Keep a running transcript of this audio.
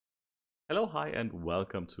Hello, hi, and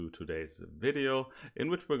welcome to today's video in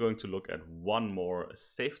which we're going to look at one more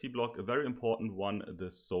safety block, a very important one, the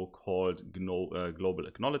so-called global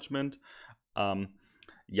acknowledgement.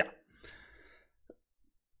 Yeah.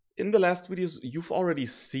 In the last videos, you've already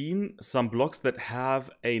seen some blocks that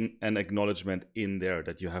have an acknowledgement in there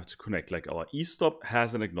that you have to connect. Like our eStop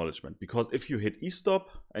has an acknowledgement, because if you hit eStop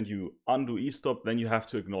and you undo eStop, then you have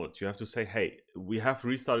to acknowledge. You have to say, hey, we have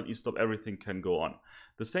restarted eStop, everything can go on.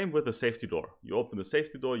 The same with the safety door. You open the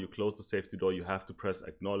safety door, you close the safety door, you have to press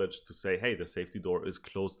acknowledge to say, hey, the safety door is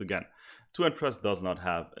closed again. To and press does not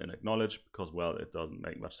have an acknowledge because, well, it doesn't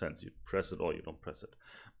make much sense. You press it or you don't press it.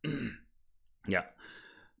 Yeah.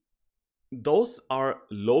 Those are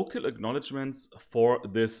local acknowledgements for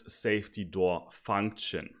this safety door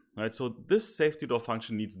function, right? So this safety door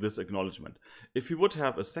function needs this acknowledgement. If you would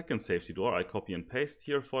have a second safety door, I copy and paste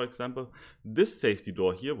here, for example, this safety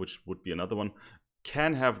door here, which would be another one,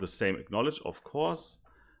 can have the same acknowledge, of course,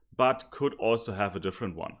 but could also have a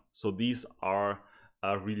different one. So these are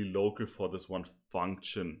really local for this one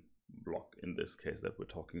function block in this case that we're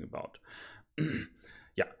talking about.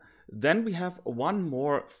 Yeah. Then we have one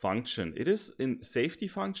more function. It is in safety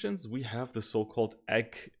functions, we have the so-called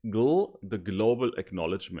ACKGL, the global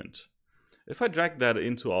acknowledgement. If I drag that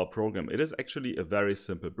into our program, it is actually a very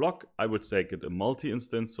simple block. I would make it a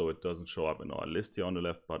multi-instance, so it doesn't show up in our list here on the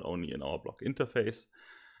left, but only in our block interface.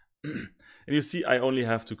 And you see, I only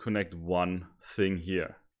have to connect one thing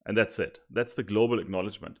here. And that's it. That's the global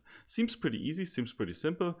acknowledgement. Seems pretty easy, seems pretty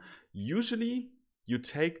simple. Usually, you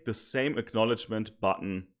take the same acknowledgement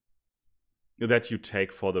button that you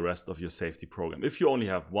take for the rest of your safety program. If you only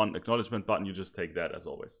have one acknowledgement button, you just take that as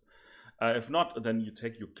always. If not, then you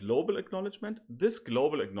take your global acknowledgement. This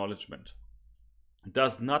global acknowledgement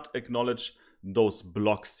does not acknowledge those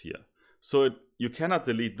blocks here. So you cannot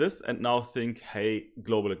delete this and now think, hey,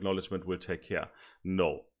 global acknowledgement will take care.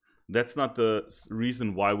 No, that's not the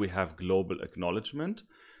reason why we have global acknowledgement.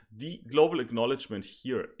 The global acknowledgement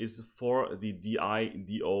here is for the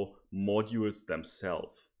DI/DO modules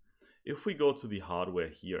themselves. If we go to the hardware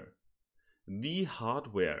here, the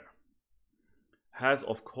hardware has,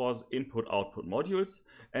 of course, input-output modules.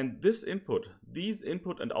 And these input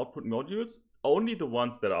and output modules, only the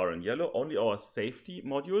ones that are in yellow, only our safety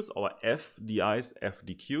modules, our FDIs,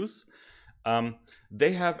 FDQs,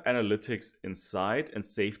 they have analytics inside and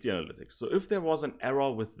safety analytics. So if there was an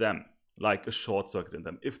error with them, like a short circuit in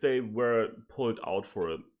them, if they were pulled out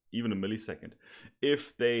for even a millisecond,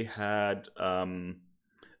 if they had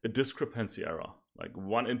a discrepancy error, like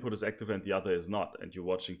one input is active and the other is not, and you're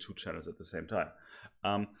watching two channels at the same time,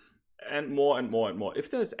 and more and more and more. If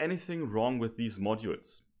there's anything wrong with these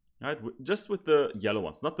modules, right, just with the yellow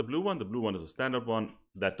ones, not the blue one is a standard one,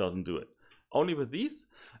 that doesn't do it. Only with these,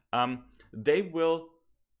 they will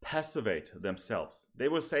passivate themselves. They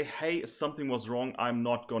will say, hey, something was wrong, I'm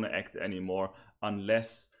not going to act anymore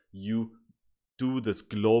unless you do this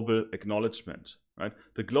global acknowledgement. Right?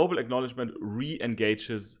 The global acknowledgement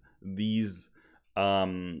re-engages these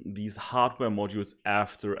hardware modules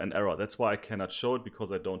after an error. That's why I cannot show it,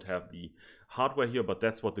 because I don't have the hardware here, but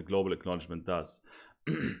that's what the global acknowledgement does.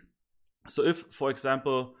 So if, for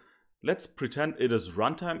example, let's pretend it is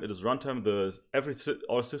runtime. It is runtime.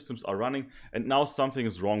 All systems are running, and now something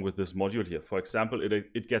is wrong with this module here. For example,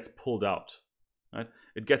 it gets pulled out. Right?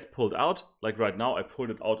 It gets pulled out. Like right now, I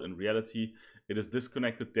pulled it out in reality. It is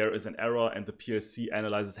disconnected, there is an error, and the PLC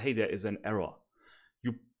analyzes, hey, there is an error.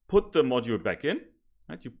 You put the module back in,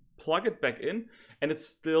 right? You plug it back in, and it's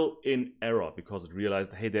still in error because it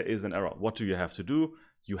realized, hey, there is an error. What do you have to do?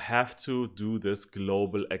 You have to do this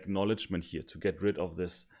global acknowledgement here to get rid of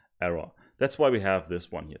this error. That's why we have this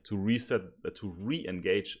one here, to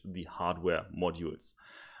re-engage the hardware modules.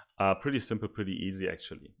 Pretty simple, pretty easy,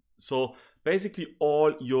 actually. So basically,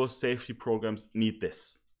 all your safety programs need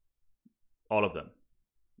this. All of them.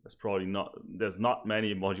 There's not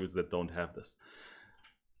many modules that don't have this.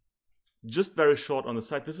 Just very short on the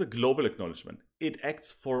side, this is a global acknowledgement. It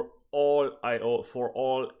acts for all I/O, for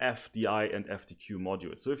all FDI and FDQ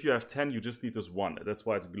modules. So if you have 10, you just need this one. That's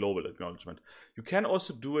why it's global acknowledgement. You can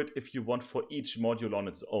also do it if you want for each module on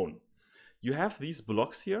its own. You have these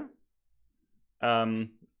blocks here.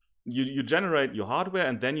 You generate your hardware,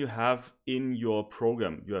 and then you have in your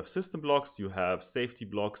program, you have system blocks, you have safety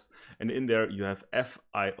blocks, and in there you have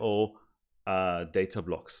FIO data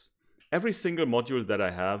blocks. Every single module that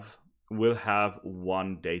I have will have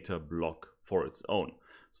one data block for its own.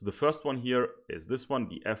 So the first one here is this one,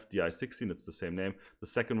 the FDI16, it's the same name. The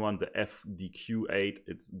second one, the FDQ8,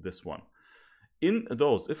 it's this one. In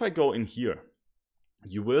those, if I go in here,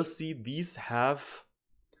 you will see these have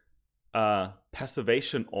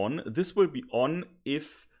passivation on. This will be on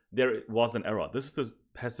if there was an error. This is the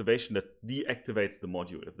passivation that deactivates the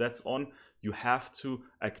module. If that's on, you have to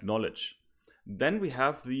acknowledge. Then we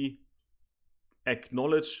have the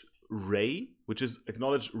acknowledge ray, which is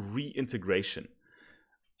acknowledge reintegration.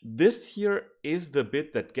 This here is the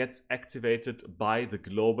bit that gets activated by the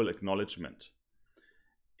global acknowledgement.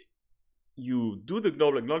 You do the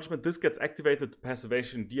global acknowledgement, this gets activated, the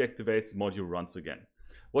passivation deactivates, module runs again.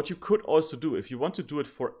 What you could also do, if you want to do it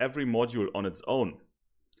for every module on its own,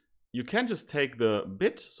 you can just take the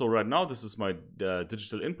bit. So right now, this is my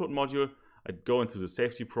digital input module. I'd go into the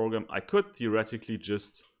safety program. I could theoretically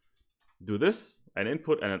just do this, an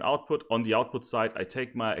input and an output. On the output side, I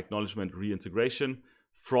take my acknowledgement reintegration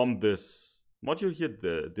from this module here,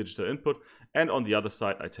 the digital input. And on the other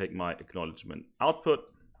side, I take my acknowledgement output,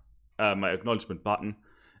 my acknowledgement button.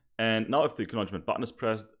 And now if the acknowledgement button is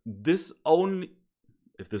pressed, this only,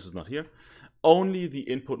 if this is not here, only the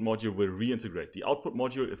input module will reintegrate. The output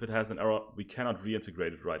module, if it has an error, we cannot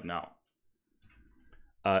reintegrate it right now.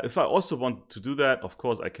 If I also want to do that, of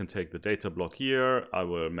course, I can take the data block here. I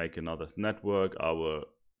will make another network. I will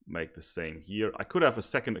make the same here. I could have a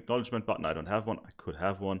second acknowledgement button. I don't have one. I could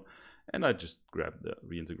have one. And I just grab the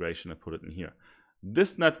reintegration and put it in here.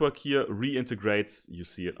 This network here reintegrates, you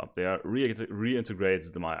see it up there,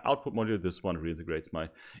 reintegrates my output module. This one reintegrates my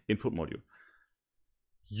input module.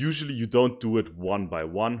 Usually you don't do it one by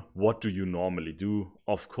one. What do you normally do?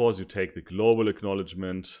 Of course, you take the global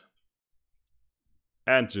acknowledgement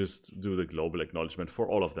and just do the global acknowledgement for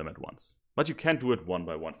all of them at once. But you can do it one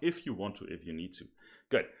by one if you want to, if you need to.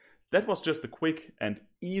 Good. That was just a quick and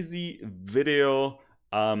easy video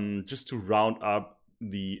just to round up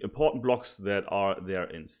the important blocks that are there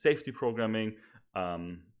in safety programming.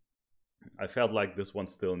 I felt like this one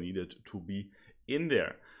still needed to be in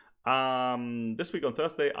there. This week on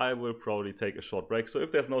Thursday, I will probably take a short break. So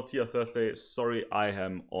if there's no TR Thursday, sorry, I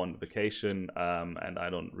am on vacation and I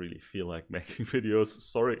don't really feel like making videos.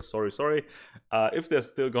 Sorry. If there's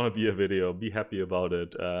still gonna be a video, be happy about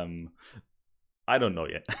it. I don't know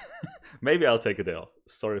yet. Maybe I'll take a day off.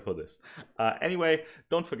 Sorry for this. Anyway,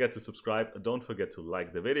 don't forget to subscribe. Don't forget to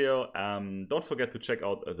like the video. Don't forget to check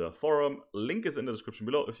out the forum. Link is in the description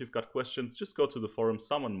below. If you've got questions, just go to the forum.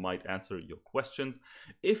 Someone might answer your questions.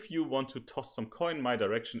 If you want to toss some coin my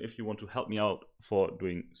direction, if you want to help me out for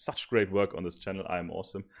doing such great work on this channel, I am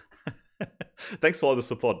awesome. Thanks for all the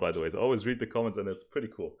support, by the way. I always read the comments and it's pretty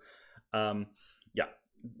cool. Yeah.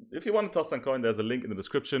 If you want to toss some coin, there's a link in the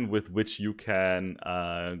description with which you can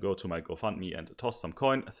go to my GoFundMe and toss some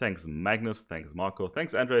coin. Thanks Magnus, thanks Marco,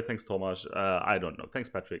 thanks Andre, thanks Tomasz, I don't know, thanks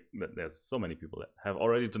Patrick. There's so many people that have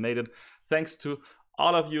already donated. Thanks to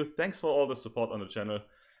all of you. Thanks for all the support on the channel.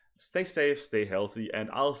 Stay safe, stay healthy, and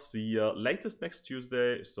I'll see you latest next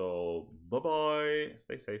Tuesday. So bye-bye.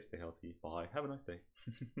 Stay safe, stay healthy. Bye. Have a nice day.